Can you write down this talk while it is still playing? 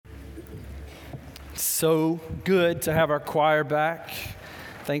So good to have our choir back.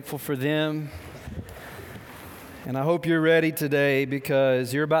 Thankful for them. And I hope you're ready today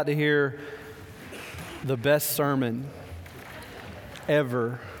because you're about to hear the best sermon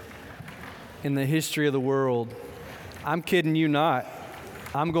ever in the history of the world. I'm kidding you not.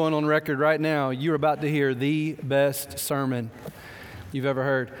 I'm going on record right now. You're about to hear the best sermon you've ever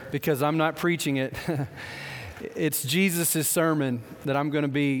heard because I'm not preaching it. It's Jesus' sermon that I'm going to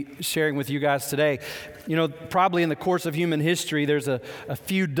be sharing with you guys today. You know, probably in the course of human history, there's a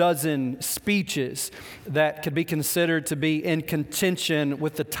few dozen speeches that could be considered to be in contention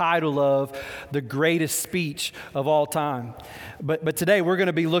with the title of the greatest speech of all time. But today we're going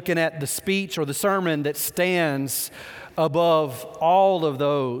to be looking at the speech or the sermon that stands above all of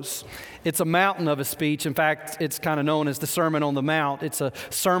those. It's a mountain of a speech. In fact, it's kind of known as the Sermon on the Mount. It's a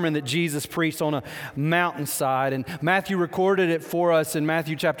sermon that Jesus preached on a mountainside. And Matthew recorded it for us in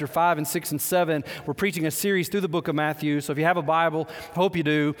Matthew chapter 5 and 6 and 7. We're preaching a series through the book of Matthew. So if you have a Bible, hope you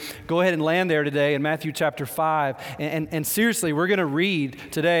do, go ahead and land there today in Matthew chapter 5. And seriously, we're going to read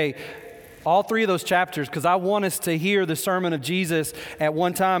today all three of those chapters because I want us to hear the sermon of Jesus at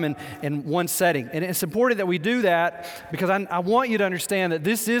one time in one setting. And it's important that we do that because I want you to understand that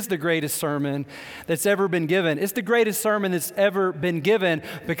this is the greatest sermon that's ever been given. It's the greatest sermon that's ever been given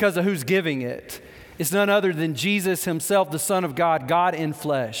because of who's giving it. It's none other than Jesus himself, the Son of God, God in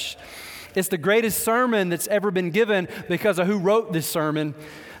flesh. It's the greatest sermon that's ever been given because of who wrote this sermon.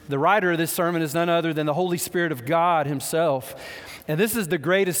 The writer of this sermon is none other than the Holy Spirit of God himself. And this is the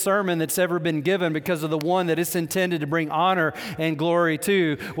greatest sermon that's ever been given because of the one that it's intended to bring honor and glory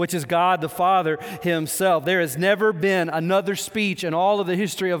to, which is God the Father himself. There has never been another speech in all of the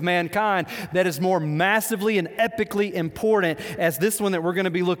history of mankind that is more massively and epically important as this one that we're going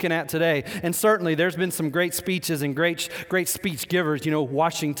to be looking at today. And certainly there's been some great speeches and great speech givers, you know,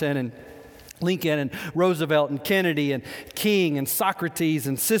 Washington and Lincoln and Roosevelt and Kennedy and King and Socrates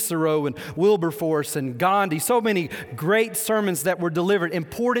and Cicero and Wilberforce and Gandhi. So many great sermons that were delivered,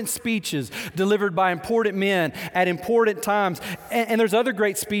 important speeches delivered by important men at important times. And there's other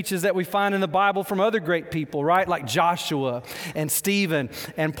great speeches that we find in the Bible from other great people, right? Like Joshua and Stephen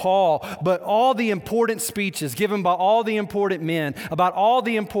and Paul. But all the important speeches given by all the important men about all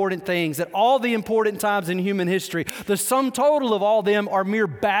the important things at all the important times in human history, the sum total of all them are mere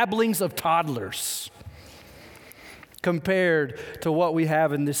babblings of toddlers compared to what we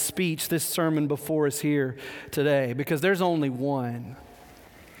have in this speech, this sermon before us here today. Because there's only one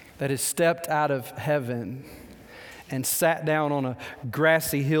that has stepped out of heaven and sat down on a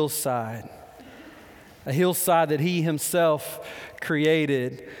grassy hillside, a hillside that he himself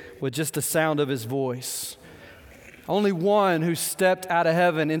created with just the sound of his voice. Only one who stepped out of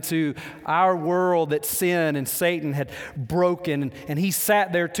heaven into our world that sin and Satan had broken. And he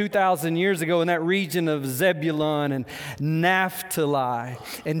sat there 2,000 years ago in that region of Zebulun and Naphtali.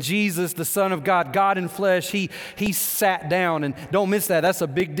 And Jesus, the Son of God, God in flesh, he sat down. And don't miss that. That's a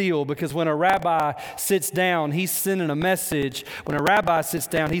big deal because when a rabbi sits down, he's sending a message. When a rabbi sits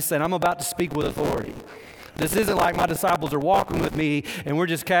down, he's saying, I'm about to speak with authority. This isn't like my disciples are walking with me and we're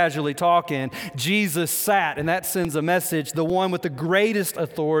just casually talking. Jesus sat, and that sends a message. The one with the greatest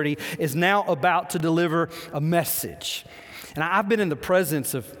authority is now about to deliver a message. And I've been in the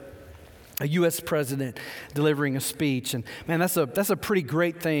presence of a U.S. president delivering a speech. And man, that's a pretty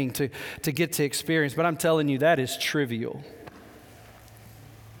great thing to get to experience. But I'm telling you, that is trivial.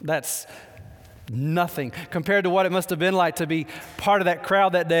 That's nothing compared to what it must have been like to be part of that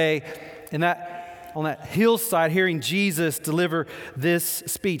crowd that day on that hillside hearing Jesus deliver this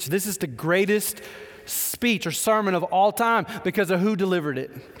speech. This is the greatest speech or sermon of all time because of who delivered it.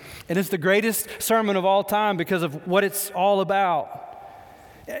 And it's the greatest sermon of all time because of what it's all about.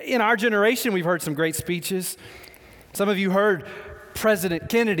 In our generation, we've heard some great speeches. Some of you heard President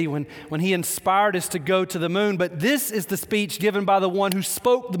Kennedy when he inspired us to go to the moon, but this is the speech given by the one who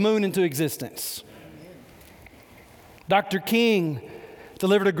spoke the moon into existence. Dr. King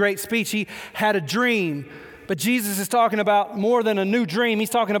delivered a great speech. He had a dream, but Jesus is talking about more than a new dream.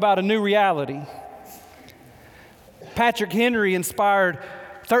 He's talking about a new reality. Patrick Henry inspired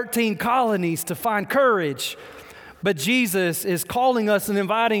 13 colonies to find courage, but Jesus is calling us and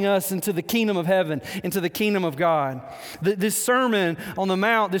inviting us into the kingdom of heaven, into the kingdom of God. This Sermon on the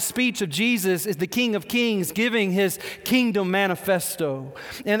Mount, this speech of Jesus is the King of Kings giving his kingdom manifesto.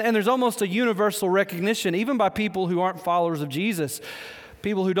 And there's almost a universal recognition, even by people who aren't followers of Jesus,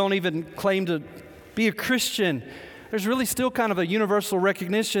 people who don't even claim to be a Christian. There's really still kind of a universal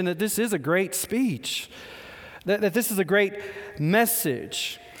recognition that this is a great speech, that this is a great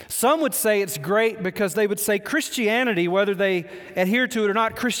message. Some would say it's great because they would say Christianity, whether they adhere to it or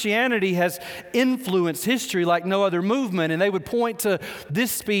not, Christianity has influenced history like no other movement. And they would point to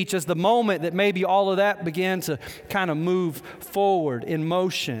this speech as the moment that maybe all of that began to kind of move forward in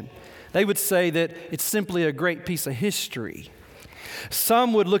motion. They would say that it's simply a great piece of history.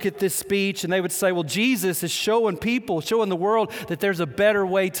 Some would look at this speech and they would say, well, Jesus is showing the world that there's a better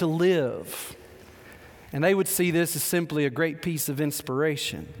way to live. And they would see this as simply a great piece of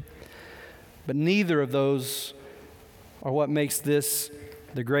inspiration. But neither of those are what makes this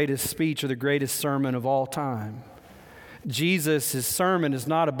the greatest speech or the greatest sermon of all time. Jesus' sermon is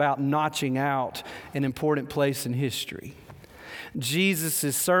not about notching out an important place in history.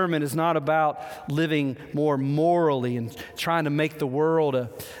 Jesus' sermon is not about living more morally and trying to make the world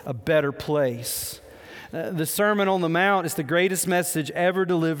a better place. The Sermon on the Mount is the greatest message ever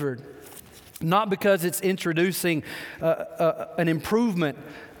delivered. Not because it's introducing an improvement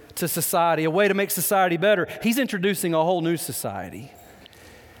to society, a way to make society better. He's introducing a whole new society.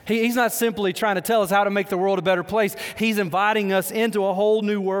 He's not simply trying to tell us how to make the world a better place. He's inviting us into a whole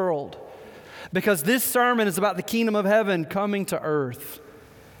new world. Because this sermon is about the kingdom of heaven coming to earth.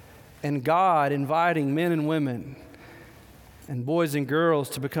 And God inviting men and women and boys and girls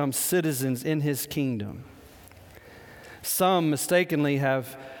to become citizens in His kingdom. Some mistakenly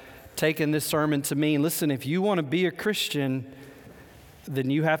have taken this sermon to mean, listen, if you want to be a Christian, then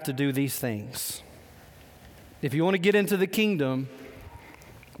you have to do these things. If you want to get into the kingdom,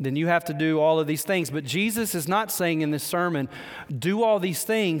 then you have to do all of these things. But Jesus is not saying in this sermon, do all these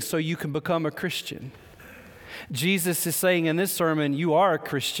things so you can become a Christian. Jesus is saying in this sermon, you are a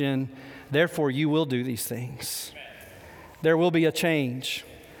Christian, therefore you will do these things. There will be a change.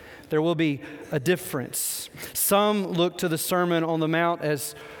 There will be a difference. Some look to the Sermon on the Mount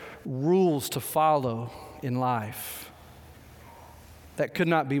as rules to follow in life. That could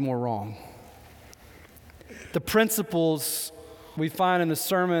not be more wrong. The principles we find in the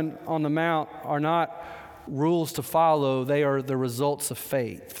Sermon on the Mount are not rules to follow, they are the results of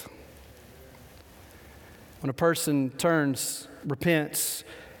faith. When a person turns, repents,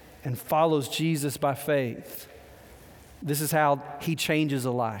 and follows Jesus by faith, this is how he changes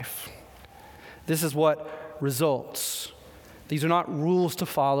a life. This is what results. These are not rules to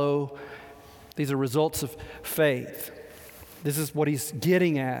follow. These are results of faith. This is what he's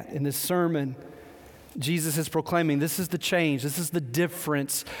getting at in this sermon. Jesus is proclaiming, this is the change, this is the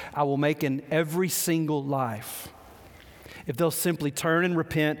difference I will make in every single life. If they'll simply turn and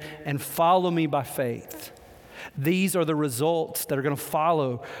repent and follow me by faith. These are the results that are going to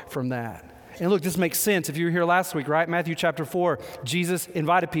follow from that. And look, this makes sense. If you were here last week, right? Matthew chapter 4, Jesus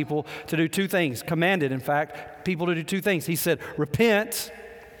invited people to do two things, commanded, in fact, people to do two things. He said, repent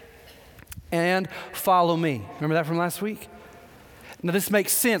and follow me. Remember that from last week? Now, this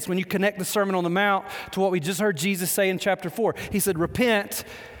makes sense when you connect the Sermon on the Mount to what we just heard Jesus say in chapter 4. He said, repent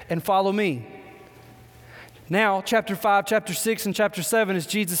and follow me. Now, chapter 5, chapter 6, and chapter 7 is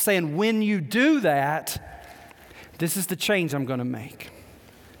Jesus saying, when you do that, this is the change I'm going to make.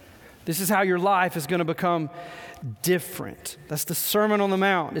 This is how your life is going to become different. That's the Sermon on the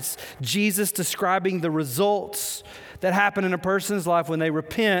Mount. It's Jesus describing the results that happen in a person's life when they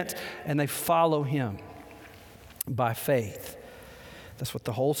repent and they follow Him by faith. That's what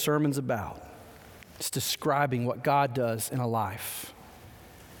the whole sermon's about. It's describing what God does in a life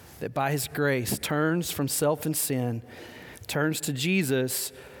that by His grace turns from self and sin, turns to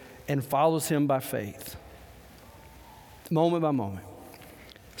Jesus, and follows Him by faith. Moment by moment.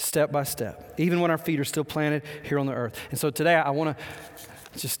 Step by step, even when our feet are still planted here on the earth. And so today I want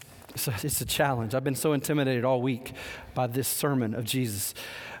to it's a challenge. I've been so intimidated all week by this sermon of Jesus.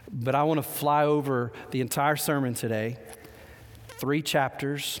 But I want to fly over the entire sermon today. 3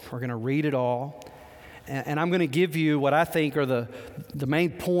 chapters. We're going to read it all. And I'm going to give you what I think are the main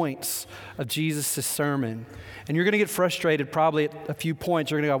points of Jesus' sermon. And you're going to get frustrated probably at a few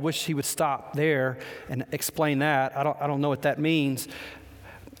points. You're going to go, I wish he would stop there and explain that. I don't know what that means.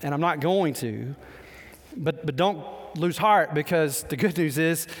 And I'm not going to, but don't lose heart, because the good news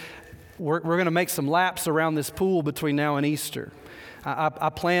is we're going to make some laps around this pool between now and Easter. I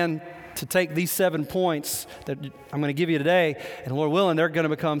plan to take these 7 points that I'm going to give you today, and Lord willing, they're going to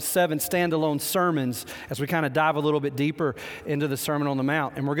become 7 standalone sermons as we kind of dive a little bit deeper into the Sermon on the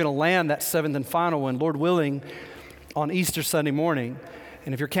Mount. And we're going to land that 7th and final one, Lord willing, on Easter Sunday morning.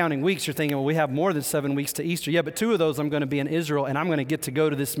 And if you're counting weeks, you're thinking, well, we have more than 7 weeks to Easter. Yeah, but 2 of those I'm going to be in Israel, and I'm going to get to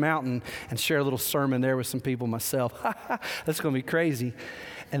go to this mountain and share a little sermon there with some people myself. That's going to be crazy.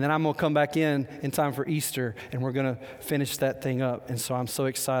 And then I'm going to come back in time for Easter, and we're going to finish that thing up. And so I'm so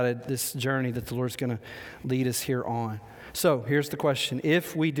excited, this journey that the Lord's going to lead us here on. So here's the question.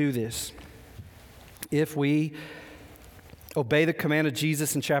 If we do this, if we obey the command of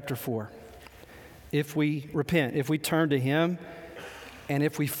Jesus in chapter 4, if we repent, if we turn to Him, and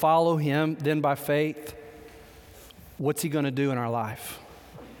if we follow Him, then by faith, what's He going to do in our life?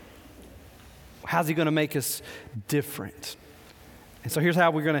 How's He going to make us different? And so here's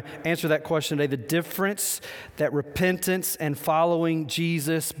how we're going to answer that question today. The difference that repentance and following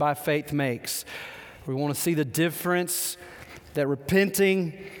Jesus by faith makes. We want to see the difference that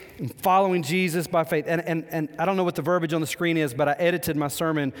repenting and following Jesus by faith. And I don't know what the verbiage on the screen is, but I edited my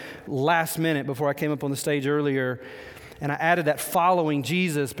sermon last minute before I came up on the stage earlier. And I added that following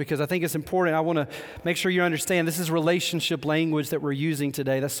Jesus because I think it's important. I want to make sure you understand this is relationship language that we're using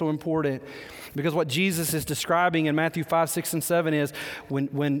today. That's so important because what Jesus is describing in Matthew 5, 6, and 7 is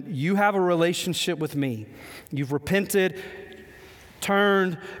when you have a relationship with me, you've repented,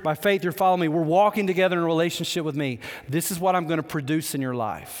 turned by faith, you're following me, we're walking together in a relationship with me. This is what I'm going to produce in your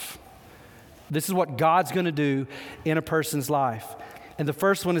life. This is what God's going to do in a person's life. And the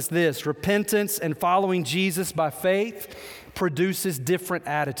first one is this: repentance and following Jesus by faith produces different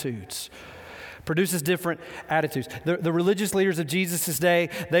attitudes. Produces different attitudes. The religious leaders of Jesus' day,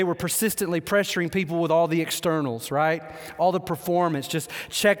 they were persistently pressuring people with all the externals, right? All the performance, just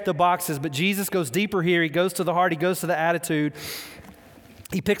check the boxes. But Jesus goes deeper here. He goes to the heart. He goes to the attitude.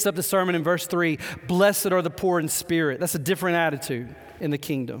 He picks up the sermon in verse 3. Blessed are the poor in spirit. That's a different attitude in the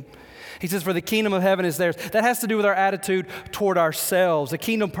kingdom. He says, for the kingdom of heaven is theirs. That has to do with our attitude toward ourselves. A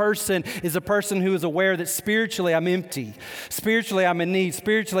kingdom person is a person who is aware that spiritually I'm empty. Spiritually I'm in need.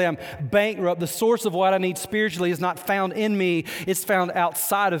 Spiritually I'm bankrupt. The source of what I need spiritually is not found in me. It's found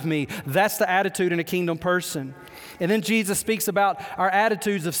outside of me. That's the attitude in a kingdom person. And then Jesus speaks about our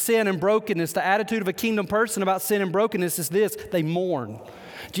attitudes of sin and brokenness. The attitude of a kingdom person about sin and brokenness is this: they mourn.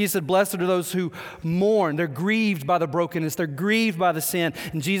 Jesus said, blessed are those who mourn. They're grieved by the brokenness. They're grieved by the sin.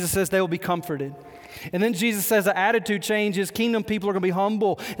 And Jesus says they will be comforted. And then Jesus says the attitude changes. Kingdom people are going to be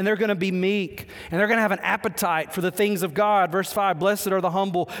humble and they're going to be meek. And they're going to have an appetite for the things of God. Verse 5, blessed are the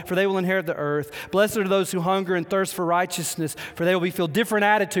humble, for they will inherit the earth. Blessed are those who hunger and thirst for righteousness, for they will be filled. Different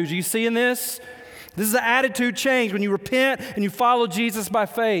attitudes. Are you seeing this? This is an attitude change when you repent and you follow Jesus by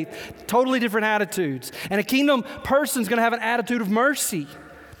faith. Totally different attitudes. And a kingdom person is going to have an attitude of mercy.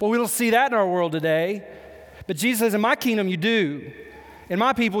 Well, we don't see that in our world today. But Jesus says, in my kingdom, you do. In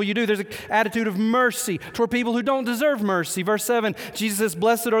my people, you do. There's an attitude of mercy toward people who don't deserve mercy. Verse 7, Jesus says,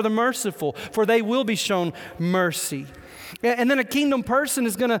 blessed are the merciful, for they will be shown mercy. And then a kingdom person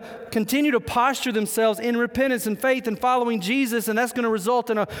is going to continue to posture themselves in repentance and faith and following Jesus, and that's going to result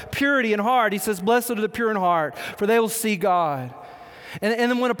in a purity in heart. He says, blessed are the pure in heart, for they will see God. And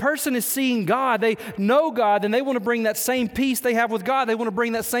then when a person is seeing God, they know God, then they want to bring that same peace they have with God. They want to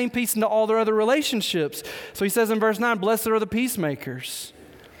bring that same peace into all their other relationships. So he says in verse 9, blessed are the peacemakers.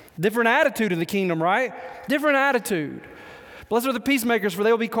 Different attitude in the kingdom, right? Different attitude. Blessed are the peacemakers, for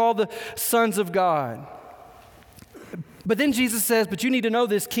they will be called the sons of God. But then Jesus says, but you need to know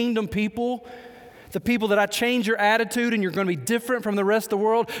this, kingdom people, the people that I change your attitude and you're going to be different from the rest of the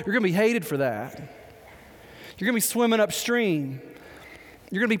world, you're going to be hated for that. You're going to be swimming upstream.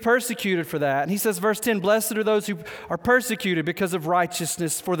 You're going to be persecuted for that. And he says, verse 10, blessed are those who are persecuted because of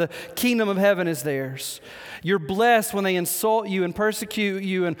righteousness, for the kingdom of heaven is theirs. You're blessed when they insult you and persecute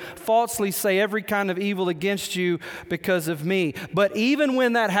you and falsely say every kind of evil against you because of me. But even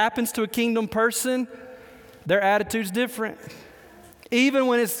when that happens to a kingdom person, their attitude's different. Even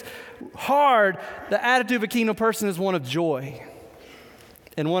when it's hard, the attitude of a kingdom person is one of joy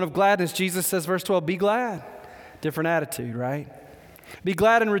and one of gladness. Jesus says, verse 12, be glad. Different attitude, right? Be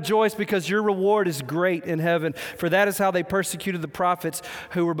glad and rejoice because your reward is great in heaven, for that is how they persecuted the prophets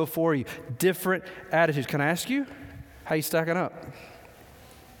who were before you. Different attitudes. Can I ask you, how you stacking up?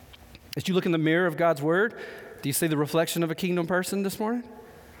 As you look in the mirror of God's word, do you see the reflection of a kingdom person this morning?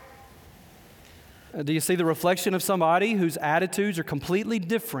 Do you see the reflection of somebody whose attitudes are completely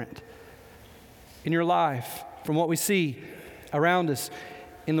different in your life from what we see around us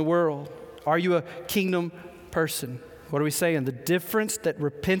in the world? Are you a kingdom person? What are we saying? The difference that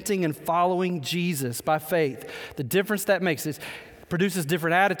repenting and following Jesus by faith, the difference that makes, it produces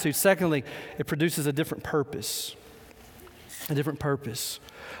different attitudes. Secondly, it produces a different purpose. A different purpose.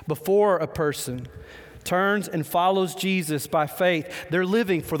 Before a person turns and follows Jesus by faith, they're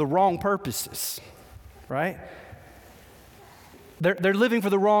living for the wrong purposes, right? They're living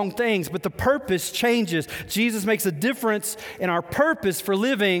for the wrong things, but the purpose changes. Jesus makes a difference in our purpose for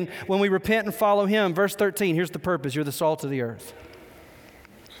living when we repent and follow Him. Verse 13, here's the purpose. You're the salt of the earth.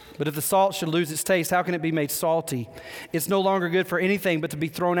 But if the salt should lose its taste, how can it be made salty? It's no longer good for anything but to be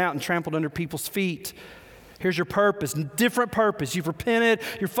thrown out and trampled under people's feet. Here's your purpose, different purpose. You've repented,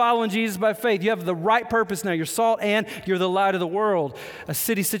 you're following Jesus by faith. You have the right purpose now. You're salt and you're the light of the world. A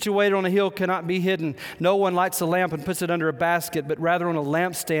city situated on a hill cannot be hidden. No one lights a lamp and puts it under a basket, but rather on a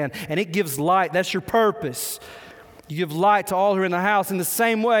lampstand, and it gives light. That's your purpose. You give light to all who are in the house. In the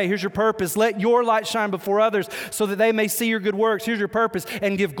same way, here's your purpose. Let your light shine before others so that they may see your good works. Here's your purpose.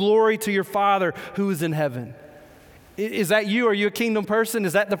 And give glory to your Father who is in heaven. Is that you? Are you a kingdom person?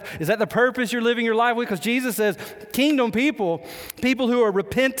 Is that the purpose you're living your life with? Because Jesus says kingdom people who are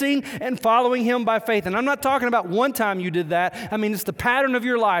repenting and following him by faith. And I'm not talking about one time you did that. I mean, it's the pattern of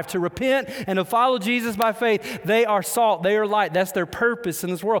your life to repent and to follow Jesus by faith. They are salt. They are light. That's their purpose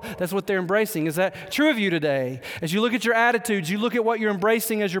in this world. That's what they're embracing. Is that true of you today? As you look at your attitudes, you look at what you're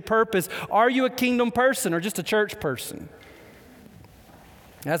embracing as your purpose. Are you a kingdom person or just a church person?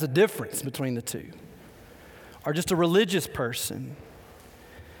 That's a difference between the two. Or just a religious person.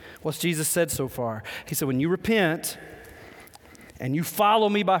 What's Jesus said so far? He said, when you repent and you follow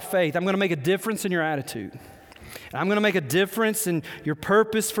me by faith, I'm going to make a difference in your attitude. And I'm going to make a difference in your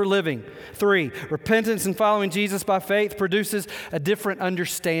purpose for living. 3, repentance and following Jesus by faith produces a different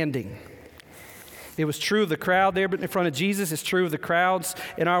understanding. It was true of the crowd there in front of Jesus. It's true of the crowds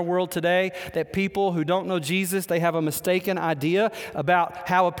in our world today that people who don't know Jesus, they have a mistaken idea about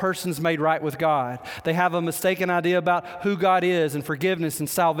how a person's made right with God. They have a mistaken idea about who God is and forgiveness and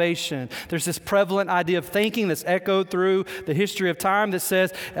salvation. There's this prevalent idea of thinking that's echoed through the history of time that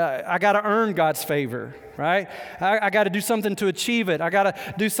says, I got to earn God's favor. Right? I got to do something to achieve it. I got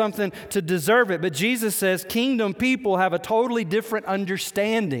to do something to deserve it. But Jesus says kingdom people have a totally different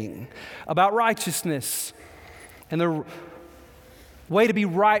understanding about righteousness and the way to be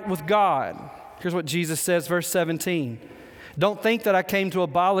right with God. Here's what Jesus says, verse 17. Don't think that I came to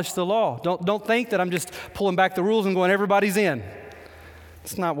abolish the law. Don't think that I'm just pulling back the rules and going, everybody's in.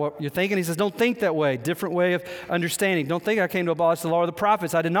 It's not what you're thinking. He says, don't think that way. Different way of understanding. Don't think I came to abolish the law or the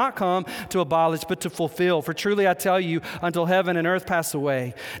prophets. I did not come to abolish, but to fulfill. For truly I tell you, until heaven and earth pass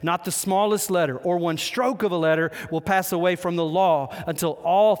away, not the smallest letter or one stroke of a letter will pass away from the law until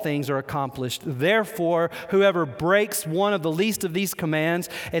all things are accomplished. Therefore, whoever breaks one of the least of these commands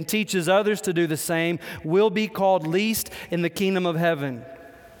and teaches others to do the same will be called least in the kingdom of heaven.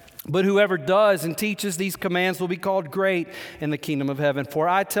 But whoever does and teaches these commands will be called great in the kingdom of heaven. For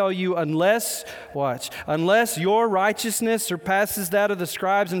I tell you, unless your righteousness surpasses that of the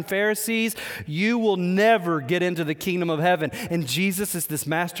scribes and Pharisees, you will never get into the kingdom of heaven. And Jesus is this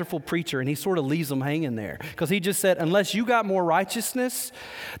masterful preacher, and he sort of leaves them hanging there. Because he just said, unless you got more righteousness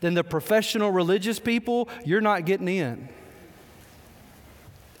than the professional religious people, you're not getting in.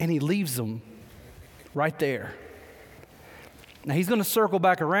 And he leaves them right there. Now, he's going to circle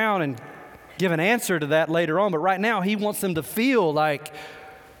back around and give an answer to that later on, but right now he wants them to feel like,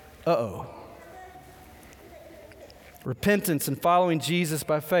 uh-oh. Repentance and following Jesus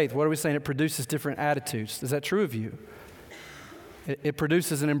by faith. What are we saying? It produces different attitudes. Is that true of you? It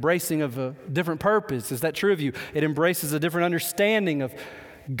produces an embracing of a different purpose. Is that true of you? It embraces a different understanding of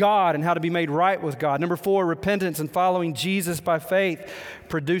God and how to be made right with God. Number 4, repentance and following Jesus by faith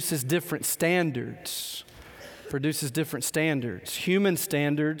produces different standards. Produces different standards. Human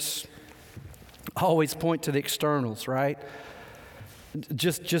standards always point to the externals, right?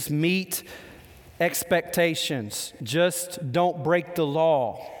 Just meet expectations. Just don't break the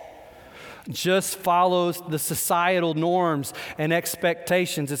law. Just follows the societal norms and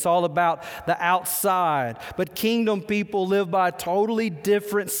expectations. It's all about the outside. But kingdom people live by a totally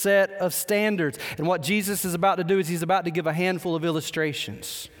different set of standards. And what Jesus is about to do is he's about to give a handful of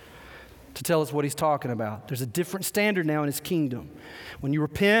illustrations to tell us what he's talking about. There's a different standard now in his kingdom. When you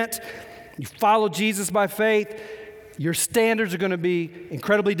repent, you follow Jesus by faith, your standards are going to be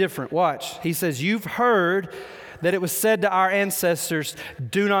incredibly different. Watch. He says, you've heard that it was said to our ancestors,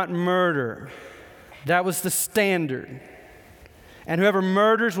 do not murder. That was the standard. And whoever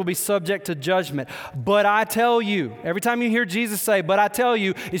murders will be subject to judgment. But I tell you, every time you hear Jesus say, but I tell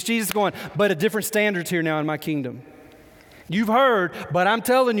you, it's Jesus going, but a different standard's here now in my kingdom. You've heard, but I'm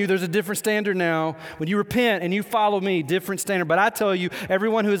telling you there's a different standard now. When you repent and you follow me, different standard. But I tell you,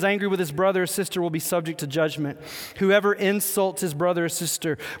 everyone who is angry with his brother or sister will be subject to judgment. Whoever insults his brother or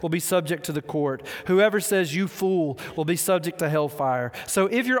sister will be subject to the court. Whoever says you fool will be subject to hellfire. So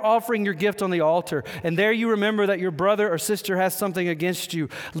if you're offering your gift on the altar and there you remember that your brother or sister has something against you,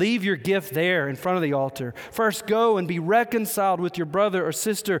 leave your gift there in front of the altar. First go and be reconciled with your brother or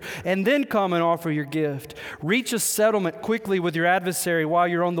sister and then come and offer your gift. Reach a settlement quickly quickly with your adversary while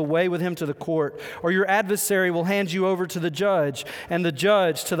you're on the way with him to the court, or your adversary will hand you over to the judge, and the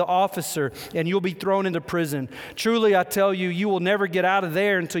judge to the officer, and you'll be thrown into prison. Truly, I tell you, you will never get out of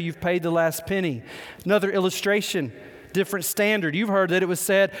there until you've paid the last penny. Another illustration. Different standard. You've heard that it was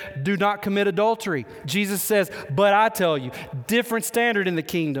said, do not commit adultery. Jesus says, but I tell you, different standard in the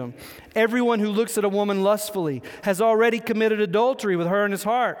kingdom. Everyone who looks at a woman lustfully has already committed adultery with her in his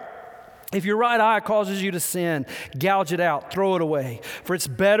heart. If your right eye causes you to sin, gouge it out, throw it away. For it's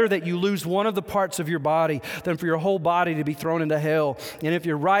better that you lose one of the parts of your body than for your whole body to be thrown into hell. And if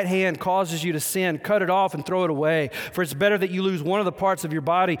your right hand causes you to sin, cut it off and throw it away. For it's better that you lose one of the parts of your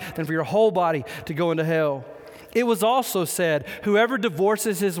body than for your whole body to go into hell. It was also said, whoever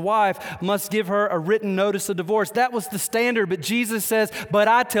divorces his wife must give her a written notice of divorce. That was the standard, but Jesus says, but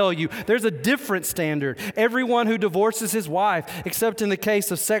I tell you, there's a different standard. Everyone who divorces his wife, except in the case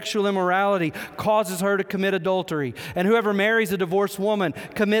of sexual immorality, causes her to commit adultery. And whoever marries a divorced woman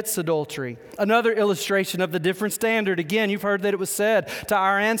commits adultery. Another illustration of the different standard. Again, you've heard that it was said to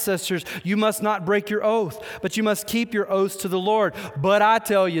our ancestors, you must not break your oath, but you must keep your oaths to the Lord. But I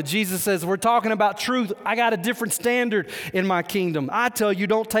tell you, Jesus says, we're talking about truth. I got a different standard in my kingdom. I tell you,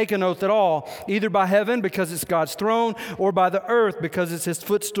 don't take an oath at all, either by heaven because it's God's throne, or by the earth because it's his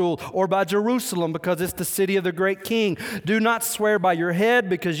footstool, or by Jerusalem because it's the city of the great king. Do not swear by your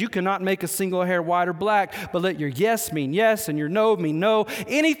head because you cannot make a single hair white or black, but let your yes mean yes and your no mean no.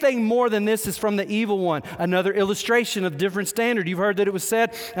 Anything more than this is from the evil one. Another illustration of different standard. You've heard that it was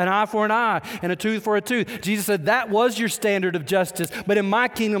said, an eye for an eye and a tooth for a tooth. Jesus said that was your standard of justice, but in my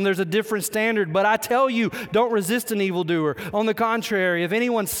kingdom there's a different standard. But I tell you, don't resist an evildoer. On the contrary, if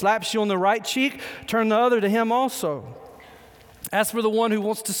anyone slaps you on the right cheek, turn the other to him also. As for the one who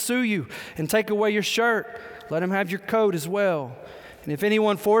wants to sue you and take away your shirt, let him have your coat as well. And if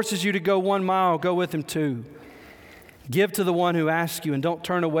anyone forces you to go 1 mile, go with him 2. Give to the one who asks you, and don't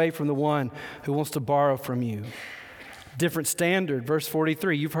turn away from the one who wants to borrow from you. Different standard. Verse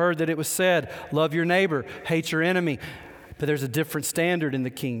 43, you've heard that it was said, love your neighbor, hate your enemy. But there's a different standard in the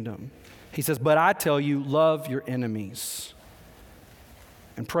kingdom. He says, but I tell you, love your enemies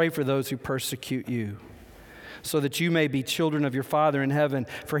and pray for those who persecute you, so that you may be children of your Father in heaven.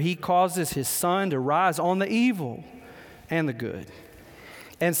 For he causes his sun to rise on the evil and the good,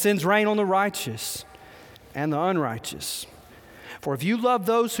 and sends rain on the righteous and the unrighteous. For if you love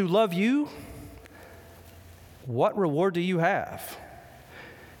those who love you, what reward do you have?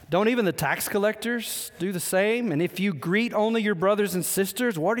 Don't even the tax collectors do the same? And if you greet only your brothers and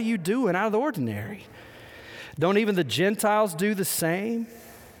sisters, what are you doing out of the ordinary? Don't even the Gentiles do the same?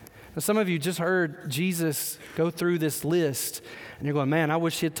 Now, some of you just heard Jesus go through this list, and you're going, man, I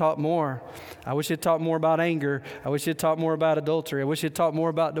wish he had taught more. I wish he had taught more about anger. I wish he had taught more about adultery. I wish he had taught more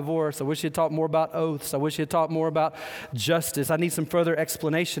about divorce. I wish he had taught more about oaths. I wish he had taught more about justice. I need some further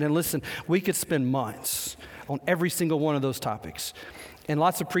explanation. And listen, we could spend months on every single one of those topics. And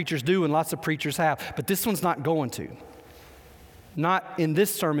lots of preachers do, and lots of preachers have. But this one's not going to. Not in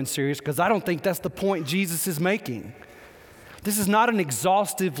this sermon series, because I don't think that's the point Jesus is making. This is not an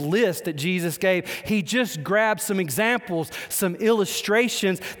exhaustive list that Jesus gave. He just grabbed some examples, some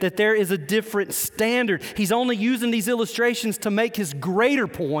illustrations that there is a different standard. He's only using these illustrations to make his greater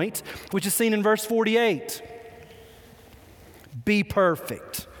point, which is seen in verse 48. Be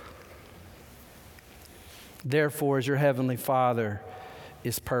perfect. Therefore, as your heavenly Father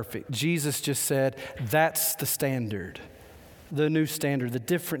is perfect. Jesus just said that's the standard, the new standard, the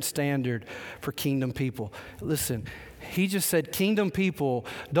different standard for kingdom people. Listen, he just said kingdom people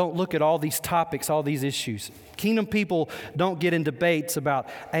don't look at all these topics, all these issues. Kingdom people don't get in debates about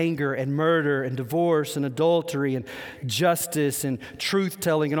anger and murder and divorce and adultery and justice and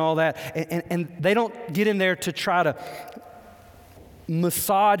truth-telling and all that. And they don't get in there to try to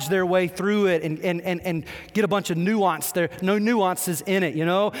massage their way through it and get a bunch of nuance there, no nuances in it, you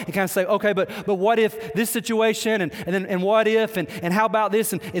know, and kind of say, okay, but what if this situation and what if and how about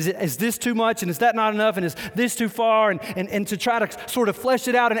this, and is this too much and is that not enough and is this too far, and to try to sort of flesh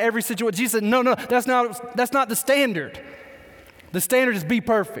it out in every situation. Jesus said, no, that's not the standard. The standard is be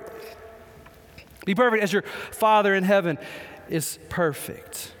perfect. Be perfect as your Father in heaven is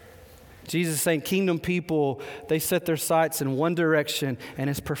perfect. Jesus is saying kingdom people, they set their sights in one direction, and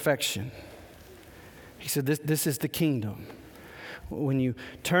it's perfection. He said this is the kingdom. When you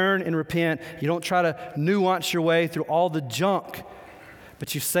turn and repent, you don't try to nuance your way through all the junk,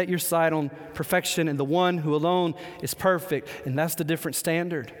 but you set your sight on perfection and the one who alone is perfect, and that's the different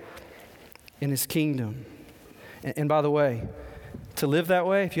standard in his kingdom. And by the way, to live that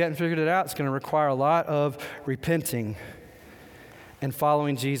way, if you hadn't figured it out, it's going to require a lot of repenting and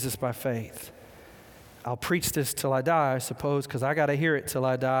following Jesus by faith. I'll preach this till I die, I suppose, because I got to hear it till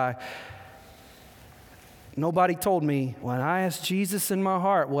I die. Nobody told me when I asked Jesus in my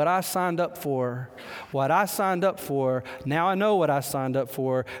heart what I signed up for. Now I know what I signed up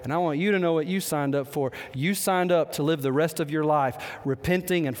for, and I want you to know what you signed up for. You signed up to live the rest of your life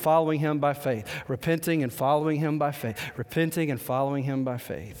repenting and following Him by faith. Repenting and following Him by faith. Repenting and following Him by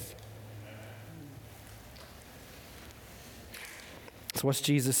faith. So what's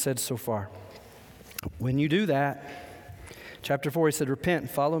Jesus said so far? When you do that, chapter 4, He said, repent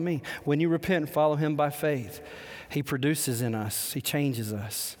and follow me. When you repent and follow Him by faith, He produces in us, He changes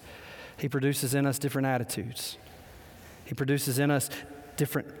us. He produces in us different attitudes. He produces in us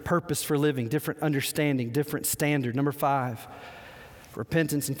different purpose for living, different understanding, different standard. Number 5,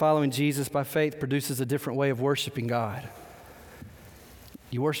 repentance and following Jesus by faith produces a different way of worshiping God.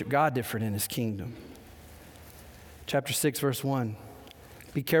 You worship God different in His kingdom. Chapter 6, verse 1.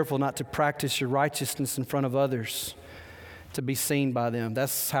 Be careful not to practice your righteousness in front of others, to be seen by them.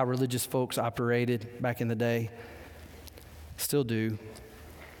 That's how religious folks operated back in the day. Still do.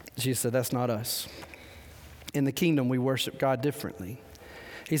 Jesus said, that's not us. In the kingdom, we worship God differently.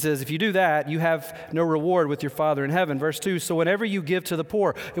 He says, if you do that, you have no reward with your Father in heaven. Verse 2, so whenever you give to the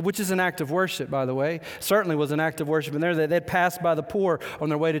poor, which is an act of worship, by the way, certainly was an act of worship in there, they'd pass by the poor on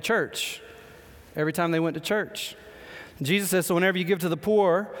their way to church, every time they went to church. Jesus says, so whenever you give to the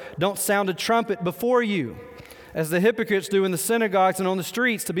poor, don't sound a trumpet before you, as the hypocrites do in the synagogues and on the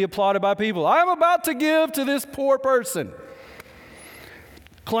streets to be applauded by people. I'm about to give to this poor person.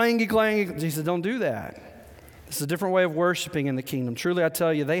 Clangy, clangy. Jesus said, don't do that. This is a different way of worshiping in the kingdom. Truly, I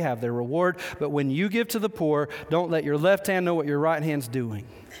tell you, they have their reward. But when you give to the poor, don't let your left hand know what your right hand's doing,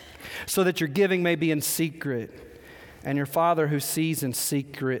 so that your giving may be in secret, and your Father who sees in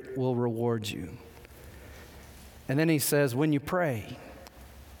secret will reward you. And then he says, when you pray,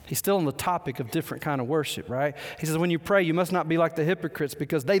 he's still on the topic of different kind of worship, right? He says, when you pray, you must not be like the hypocrites,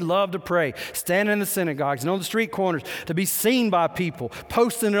 because they love to pray, standing in the synagogues and on the street corners to be seen by people,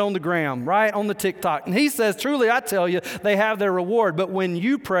 posting it on the ground, right, on the TikTok. And he says, truly, I tell you, they have their reward. But when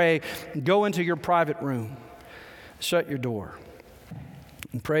you pray, go into your private room, shut your door,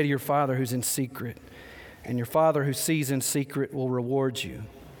 and pray to your Father who's in secret. And your Father who sees in secret will reward you.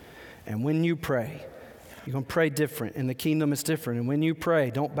 And when you pray, you're going to pray different. In the kingdom, it's different. And when you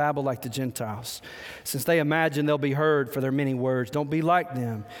pray, don't babble like the Gentiles, since they imagine they'll be heard for their many words. Don't be like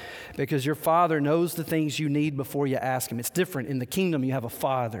them, because your Father knows the things you need before you ask Him. It's different. In the kingdom, you have a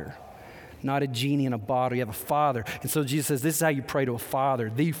Father, not a genie in a bottle. You have a Father. And so Jesus says, this is how you pray to a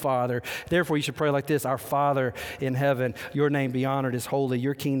Father, the Father. Therefore, you should pray like this: Our Father in heaven, your name be honored as holy.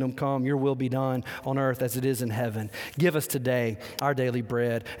 Your kingdom come, your will be done on earth as it is in heaven. Give us today our daily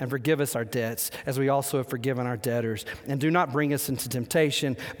bread, and forgive us our debts as we also have forgiven our debtors. And do not bring us into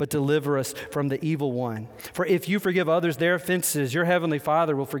temptation, but deliver us from the evil one. For if you forgive others their offenses, your heavenly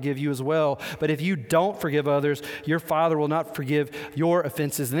Father will forgive you as well. But if you don't forgive others, your Father will not forgive your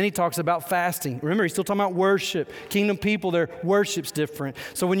offenses. And then he talks about fasting. Remember, he's still talking about worship. Kingdom people, their worship's different.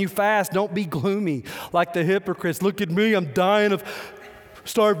 So when you fast, don't be gloomy like the hypocrites. Look at me, I'm dying of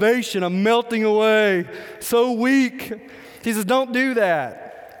starvation. I'm melting away. So weak. He says, don't do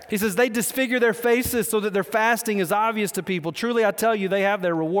that. He says, they disfigure their faces so that their fasting is obvious to people. Truly, I tell you, they have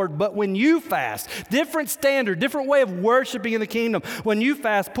their reward. But when you fast, different standard, different way of worshiping in the kingdom. When you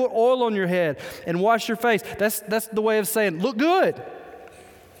fast, put oil on your head and wash your face. That's the way of saying, look good.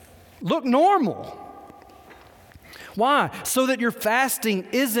 Look normal. Why? So that your fasting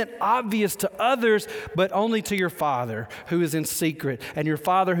isn't obvious to others, but only to your Father who is in secret. And your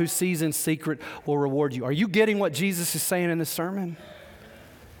Father who sees in secret will reward you. Are you getting what Jesus is saying in this sermon?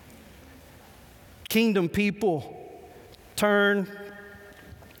 Kingdom people, turn,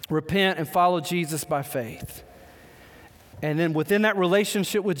 repent, and follow Jesus by faith. And then within that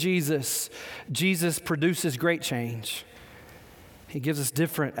relationship with Jesus, Jesus produces great change. He gives us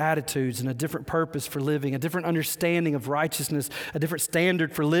different attitudes and a different purpose for living, a different understanding of righteousness, a different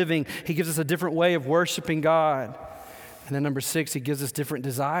standard for living. He gives us a different way of worshiping God. And then number 6, He gives us different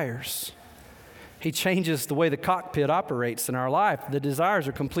desires. He changes the way the cockpit operates in our life. The desires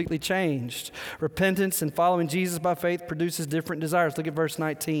are completely changed. Repentance and following Jesus by faith produces different desires. Look at verse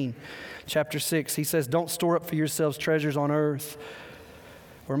 19, chapter 6. He says, don't store up for yourselves treasures on earth,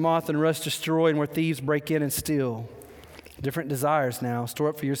 where moth and rust destroy and where thieves break in and steal. Different desires now. Store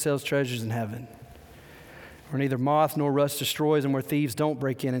up for yourselves treasures in heaven, where neither moth nor rust destroys and where thieves don't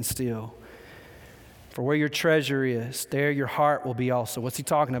break in and steal. For where your treasure is, there your heart will be also. What's he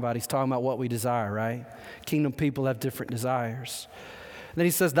talking about? He's talking about what we desire, right? Kingdom people have different desires. And then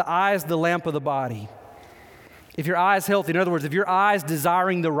he says, the eye is the lamp of the body. If your eye is healthy, in other words, if your eye is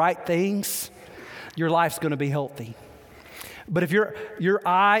desiring the right things, your life's going to be healthy. But if your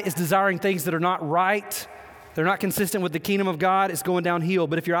eye is desiring things that are not right, they're not consistent with the kingdom of God, it's going downhill.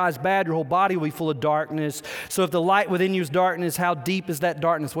 But if your eye is bad, your whole body will be full of darkness. So if the light within you is darkness, how deep is that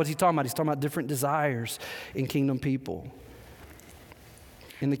darkness? What's he talking about? He's talking about different desires in kingdom people.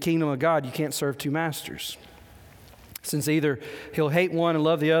 In the kingdom of God, you can't serve two masters. Since either he'll hate one and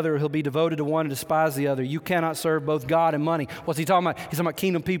love the other, or he'll be devoted to one and despise the other. You cannot serve both God and money. What's he talking about? He's talking about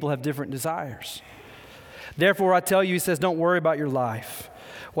kingdom people have different desires. Therefore, I tell you, he says, don't worry about your life,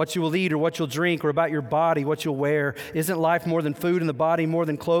 what you will eat or what you'll drink, or about your body, what you'll wear. Isn't life more than food and the body more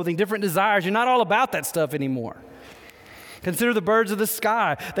than clothing? Different desires. You're not all about that stuff anymore. Consider the birds of the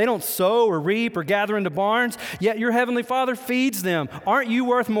sky. They don't sow or reap or gather into barns, yet your heavenly Father feeds them. Aren't you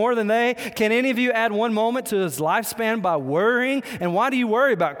worth more than they? Can any of you add one moment to his lifespan by worrying? And why do you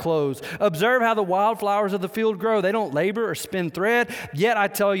worry about clothes? Observe how the wildflowers of the field grow. They don't labor or spin thread. Yet I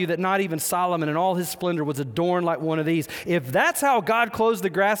tell you that not even Solomon in all his splendor was adorned like one of these. If that's how God clothes the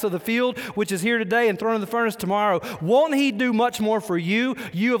grass of the field, which is here today and thrown in the furnace tomorrow, won't he do much more for you,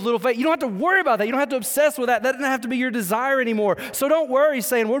 you of little faith? You don't have to worry about that. You don't have to obsess with that. That doesn't have to be your desire anymore. So don't worry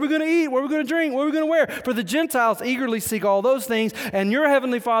saying, what are we going to eat? What are we going to drink? What are we going to wear? For the Gentiles eagerly seek all those things, and your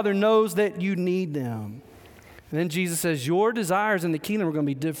heavenly Father knows that you need them. And then Jesus says, your desires in the kingdom are going to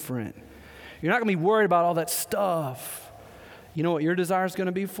be different. You're not going to be worried about all that stuff. You know what your desire is going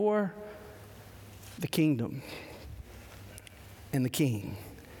to be for? The kingdom and the king.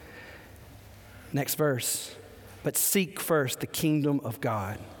 Next verse. But seek first the kingdom of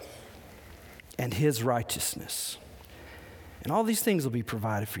God and his righteousness, and all these things will be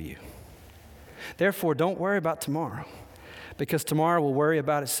provided for you. Therefore, don't worry about tomorrow, because tomorrow will worry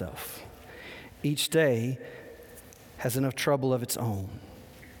about itself. Each day has enough trouble of its own.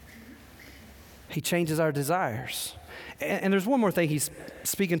 He changes our desires. And there's one more thing he's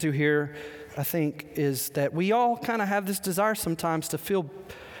speaking to here, I think, is that we all kind of have this desire sometimes to feel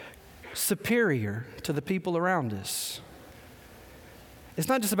superior to the people around us. It's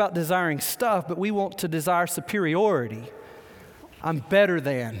not just about desiring stuff, but we want to desire superiority. I'm better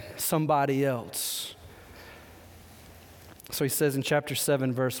than somebody else. So he says in chapter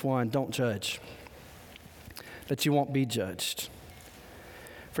 7, verse 1, don't judge, that you won't be judged.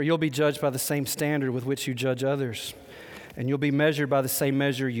 For you'll be judged by the same standard with which you judge others, and you'll be measured by the same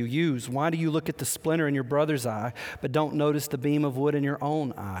measure you use. Why do you look at the splinter in your brother's eye, but don't notice the beam of wood in your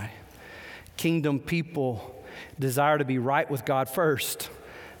own eye? Kingdom people desire to be right with God first.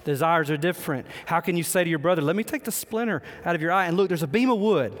 Desires are different. How can you say to your brother, let me take the splinter out of your eye, and look, there's a beam of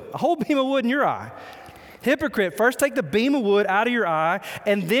wood, a whole beam of wood in your eye? Hypocrite, first take the beam of wood out of your eye,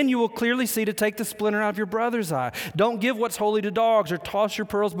 and then you will clearly see to take the splinter out of your brother's eye. Don't give what's holy to dogs, or toss your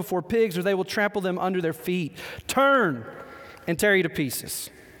pearls before pigs, or they will trample them under their feet. Turn and tear you to pieces.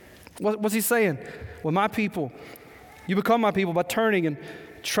 What's he saying? Well, my people, you become my people by turning and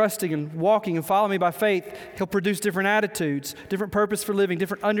trusting and walking and following me by faith. He'll produce different attitudes, different purpose for living,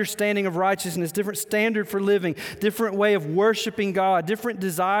 different understanding of righteousness, different standard for living, different way of worshiping God, different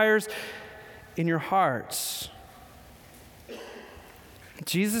desires in your hearts.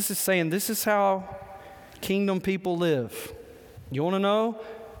 Jesus is saying this is how kingdom people live. You want to know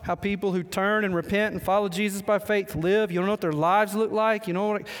how people who turn and repent and follow Jesus by faith live? You don't know what their lives look like? You know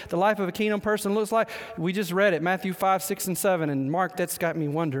what the life of a kingdom person looks like? We just read it, Matthew 5, 6, and 7. And Mark, that's got me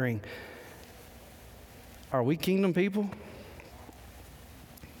wondering, are we kingdom people?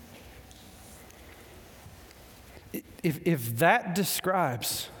 If that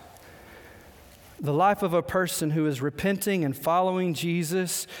describes the life of a person who is repenting and following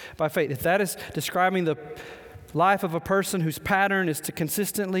Jesus by faith, if that is describing the life of a person whose pattern is to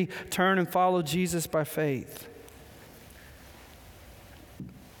consistently turn and follow Jesus by faith,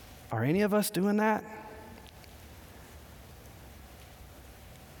 are any of us doing that?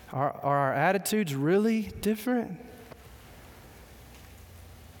 Are our attitudes really different?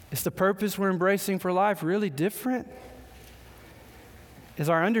 Is the purpose we're embracing for life really different? Is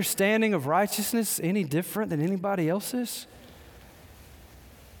our understanding of righteousness any different than anybody else's?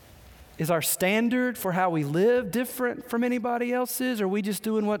 Is our standard for how we live different from anybody else's? Are we just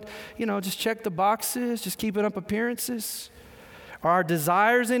doing what, just check the boxes, just keeping up appearances? Are our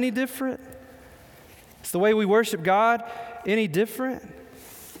desires any different? Is the way we worship God any different?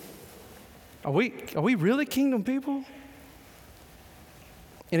 Are we really kingdom people?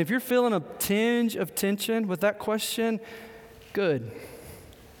 And if you're feeling a tinge of tension with that question, good.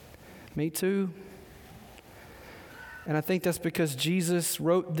 Me too. And I think that's because Jesus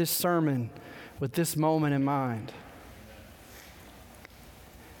wrote this sermon with this moment in mind.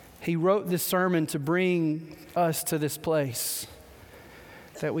 He wrote this sermon to bring us to this place,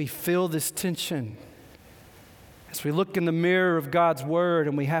 that we feel this tension as we look in the mirror of God's Word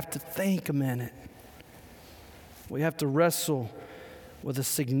and we have to think a minute. We have to wrestle with the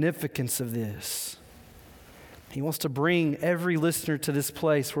significance of this. He wants to bring every listener to this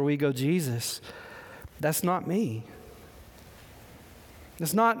place where we go, Jesus, that's not me.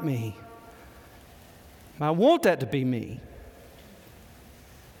 That's not me. I want that to be me.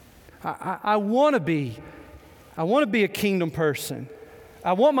 I want to be a kingdom person.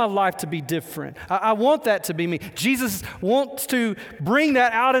 I want my life to be different. I want that to be me. Jesus wants to bring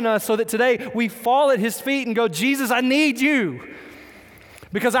that out in us so that today we fall at His feet and go, Jesus, I need you.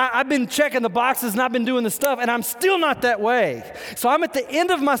 Because I've been checking the boxes and I've been doing the stuff and I'm still not that way. So I'm at the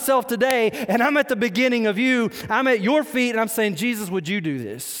end of myself today and I'm at the beginning of you. I'm at your feet and I'm saying, Jesus, would you do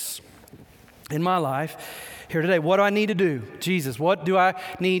this in my life here today? What do I need to do? Jesus, what do I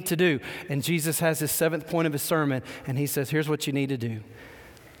need to do? And Jesus has his 7th point of his sermon and he says, here's what you need to do.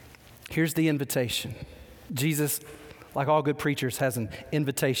 Here's the invitation. Jesus, like all good preachers, has an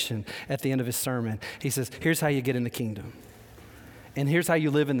invitation at the end of his sermon. He says, here's how you get in the kingdom. And here's how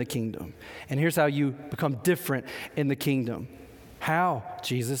you live in the kingdom. And here's how you become different in the kingdom. How,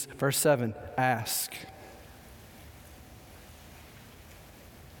 Jesus? Verse 7, ask.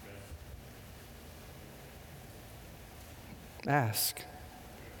 Ask.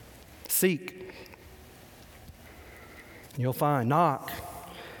 Seek. You'll find. Knock.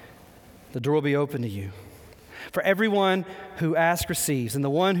 The door will be open to you. For everyone who asks receives, and the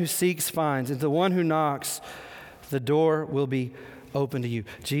one who seeks finds, and the one who knocks, the door will be open to you.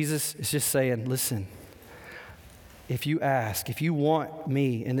 Jesus is just saying, listen, if you ask, if you want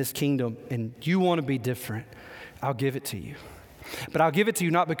me in this kingdom and you want to be different, I'll give it to you. But I'll give it to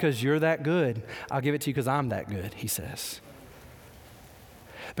you not because you're that good. I'll give it to you because I'm that good, he says.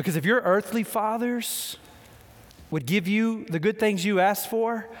 Because if your earthly fathers would give you the good things you asked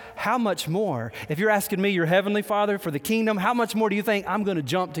for, how much more? If you're asking me, your heavenly Father, for the kingdom, how much more do you think I'm going to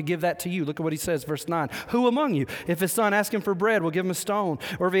jump to give that to you? Look at what he says, verse 9. Who among you, if his son asks him for bread, will give him a stone?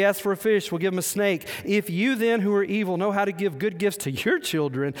 Or if he asks for a fish, will give him a snake? If you then, who are evil, know how to give good gifts to your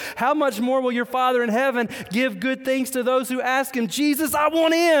children, how much more will your Father in heaven give good things to those who ask him? Jesus, I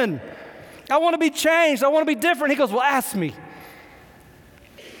want in. I want to be changed. I want to be different. He goes, well, ask me.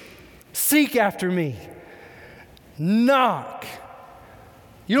 Seek after me. Knock.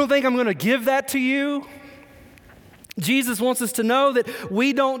 You don't think I'm going to give that to you? Jesus wants us to know that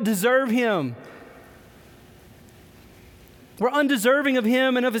we don't deserve him. We're undeserving of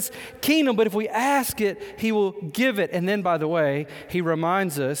him and of his kingdom, but if we ask it, he will give it. And then, by the way, he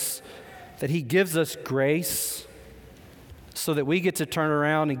reminds us that he gives us grace so that we get to turn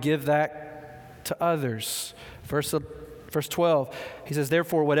around and give that to others. Verse 12, he says,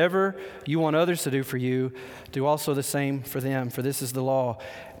 therefore, whatever you want others to do for you, do also the same for them, for this is the law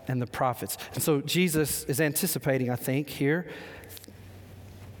and the prophets. And so Jesus is anticipating, I think, here.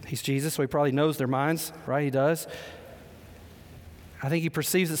 He's Jesus, so he probably knows their minds, right? He does. I think he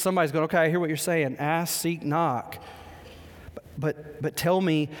perceives that somebody's going, okay, I hear what you're saying. Ask, seek, knock. But tell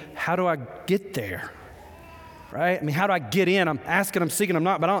me, how do I get there? Right? I mean, how do I get in? I'm asking, I'm seeking, I'm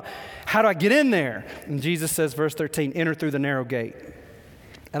not, but how do I get in there? And Jesus says, verse 13, enter through the narrow gate.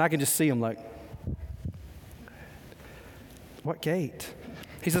 And I can just see him like, what gate?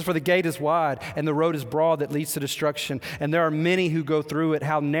 He says, for the gate is wide and the road is broad that leads to destruction. And there are many who go through it.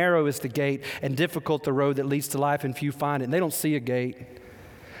 How narrow is the gate and difficult the road that leads to life, and few find it. And they don't see a gate.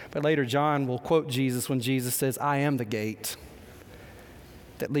 But later John will quote Jesus when Jesus says, I am the gate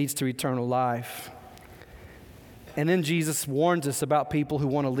that leads to eternal life. And then Jesus warns us about people who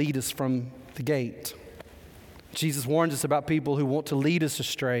want to lead us from the gate. Jesus warns us about people who want to lead us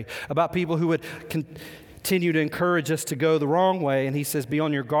astray, about people who would continue to encourage us to go the wrong way. And he says, be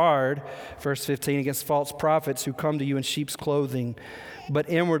on your guard, verse 15, against false prophets who come to you in sheep's clothing, but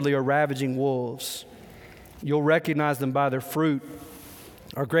inwardly are ravaging wolves. You'll recognize them by their fruit.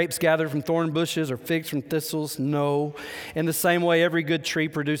 Are grapes gathered from thorn bushes or figs from thistles? No. In the same way, every good tree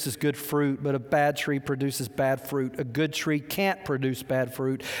produces good fruit, but a bad tree produces bad fruit. A good tree can't produce bad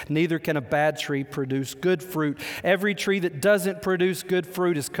fruit. Neither can a bad tree produce good fruit. Every tree that doesn't produce good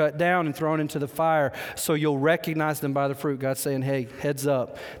fruit is cut down and thrown into the fire. So you'll recognize them by the fruit. God's saying, hey, heads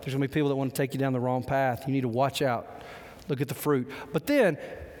up. There's going to be people that want to take you down the wrong path. You need to watch out. Look at the fruit. But then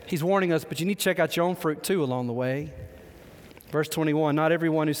he's warning us, but you need to check out your own fruit too along the way. Verse 21, not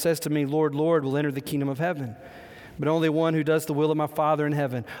everyone who says to me, Lord, Lord, will enter the kingdom of heaven, but only one who does the will of my Father in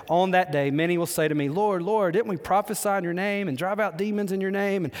heaven. On that day, many will say to me, Lord, Lord, didn't we prophesy in your name and drive out demons in your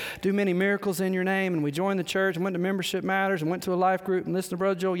name and do many miracles in your name? And we joined the church and went to Membership Matters and went to a life group and listened to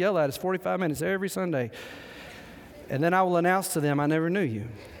Brother Joel yell at us 45 minutes every Sunday. And then I will announce to them, I never knew you.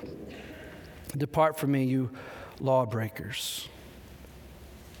 Depart from me, you lawbreakers.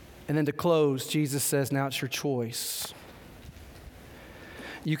 And then to close, Jesus says, now it's your choice.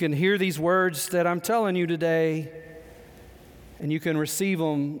 You can hear these words that I'm telling you today, and you can receive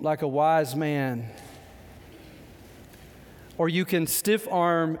them like a wise man. Or you can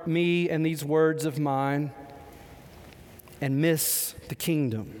stiff-arm me and these words of mine and miss the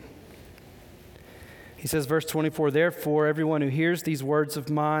kingdom. He says, verse 24, therefore, everyone who hears these words of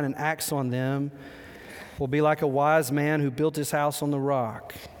mine and acts on them will be like a wise man who built his house on the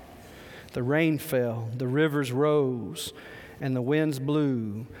rock. The rain fell, the rivers rose, and the winds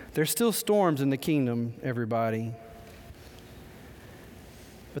blew. There's still storms in the kingdom, everybody.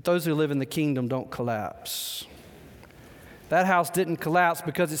 But those who live in the kingdom don't collapse. That house didn't collapse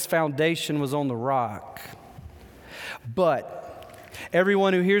because its foundation was on the rock. But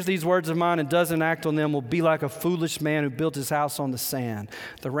everyone who hears these words of mine and doesn't act on them will be like a foolish man who built his house on the sand.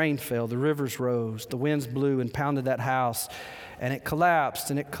 The rain fell, the rivers rose, the winds blew and pounded that house, and it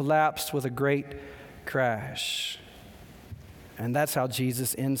collapsed with a great crash. And that's how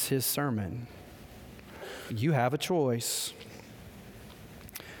Jesus ends his sermon. You have a choice.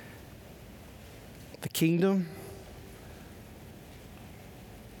 The kingdom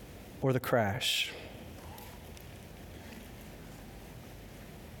or the crash.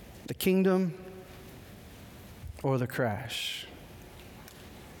 The kingdom or the crash.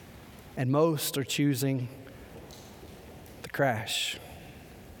 And most are choosing the crash.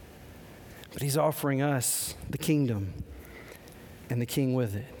 But he's offering us the kingdom and the king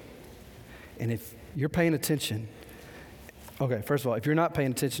with it. And if you're paying attention, okay, first of all, if you're not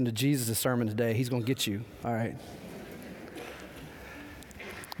paying attention to Jesus' sermon today, he's going to get you, all right?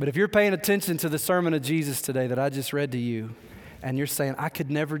 But if you're paying attention to the sermon of Jesus today that I just read to you, and you're saying, I could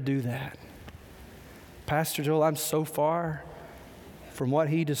never do that. Pastor Joel, I'm so far from what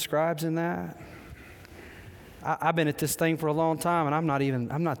he describes in that. I've been at this thing for a long time, and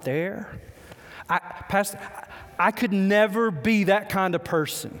I'm not there. Pastor, I could never be that kind of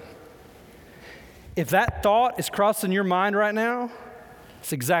person. If that thought is crossing your mind right now,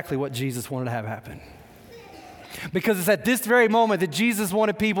 it's exactly what Jesus wanted to have happen. Because it's at this very moment that Jesus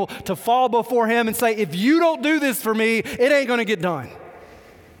wanted people to fall before him and say, if you don't do this for me, it ain't going to get done.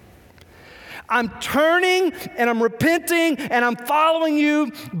 I'm turning and I'm repenting and I'm following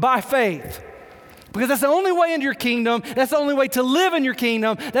you by faith. Because that's the only way into your kingdom. That's the only way to live in your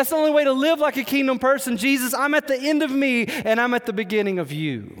kingdom. That's the only way to live like a kingdom person. Jesus, I'm at the end of me and I'm at the beginning of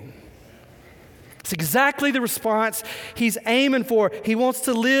you. It's exactly the response he's aiming for. He wants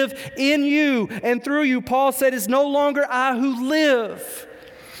to live in you and through you. Paul said, it's no longer I who live,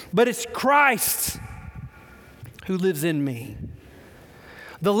 but it's Christ who lives in me.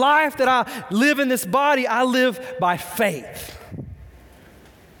 The life that I live in this body, I live by faith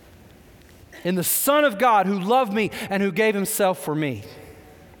in the Son of God who loved me and who gave himself for me.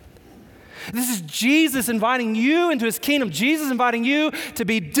 This is Jesus inviting you into his kingdom. Jesus inviting you to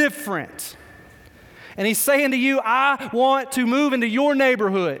be different. And he's saying to you, I want to move into your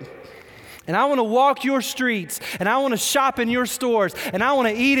neighborhood. And I want to walk your streets. And I want to shop in your stores. And I want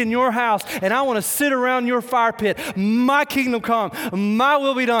to eat in your house. And I want to sit around your fire pit. My kingdom come. My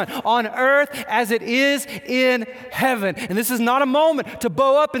will be done on earth as it is in heaven. And this is not a moment to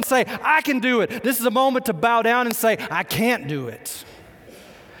bow up and say, I can do it. This is a moment to bow down and say, I can't do it.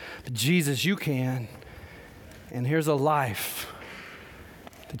 But Jesus, you can. And here's a life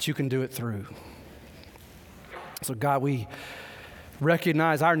that you can do it through. So God, we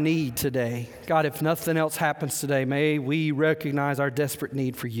recognize our need today. God, if nothing else happens today, may we recognize our desperate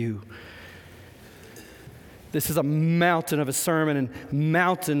need for you. This is a mountain of a sermon and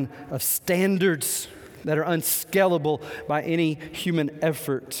mountain of standards that are unscalable by any human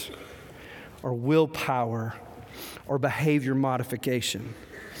effort or willpower or behavior modification.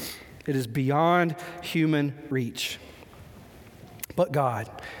 It is beyond human reach. But God,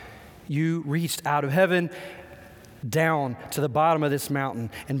 you reached out of heaven down to the bottom of this mountain,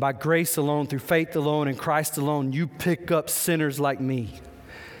 and by grace alone, through faith alone, in Christ alone, you pick up sinners like me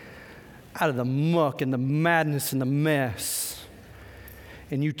out of the muck and the madness and the mess,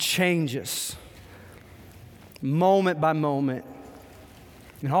 and you change us moment by moment.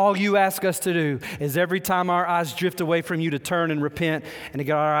 And all you ask us to do is every time our eyes drift away from you to turn and repent and to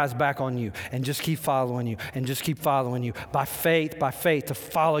get our eyes back on you and just keep following you and just keep following you by faith, to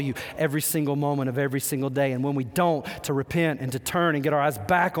follow you every single moment of every single day. And when we don't, to repent and to turn and get our eyes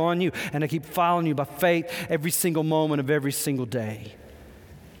back on you and to keep following you by faith every single moment of every single day.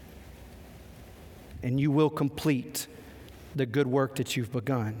 And you will complete the good work that you've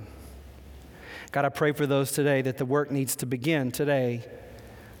begun. God, I pray for those today that the work needs to begin today,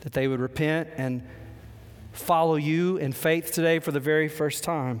 that they would repent and follow you in faith today for the very first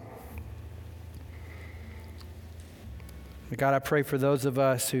time. God, I pray for those of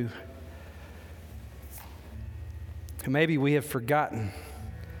us who maybe we have forgotten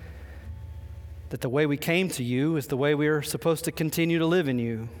that the way we came to you is the way we are supposed to continue to live in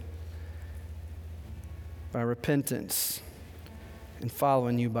you, by repentance and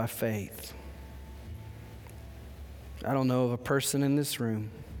following you by faith. I don't know of a person in this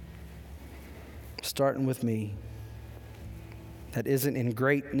room, starting with me, that isn't in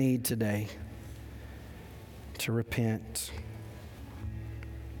great need today to repent,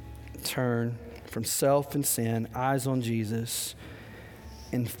 turn from self and sin, eyes on Jesus,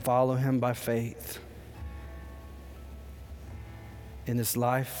 and follow him by faith in this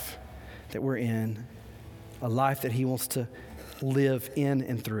life that we're in, a life that he wants to live in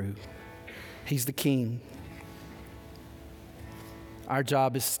and through. He's the King. Our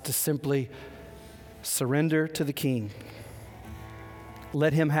job is to simply surrender to the King.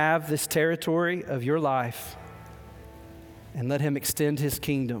 Let him have this territory of your life, and let him extend his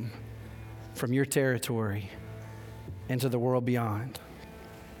kingdom from your territory into the world beyond.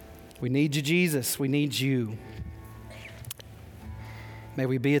 We need you, Jesus. We need you. May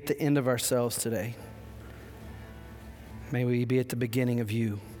we be at the end of ourselves today. May we be at the beginning of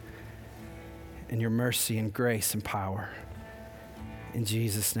you and your mercy and grace and power. In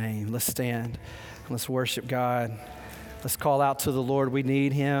Jesus' name, let's stand. Let's worship God. Let's call out to the Lord. We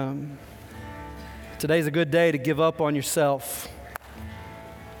need him. Today's a good day to give up on yourself.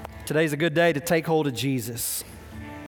 Today's a good day to take hold of Jesus.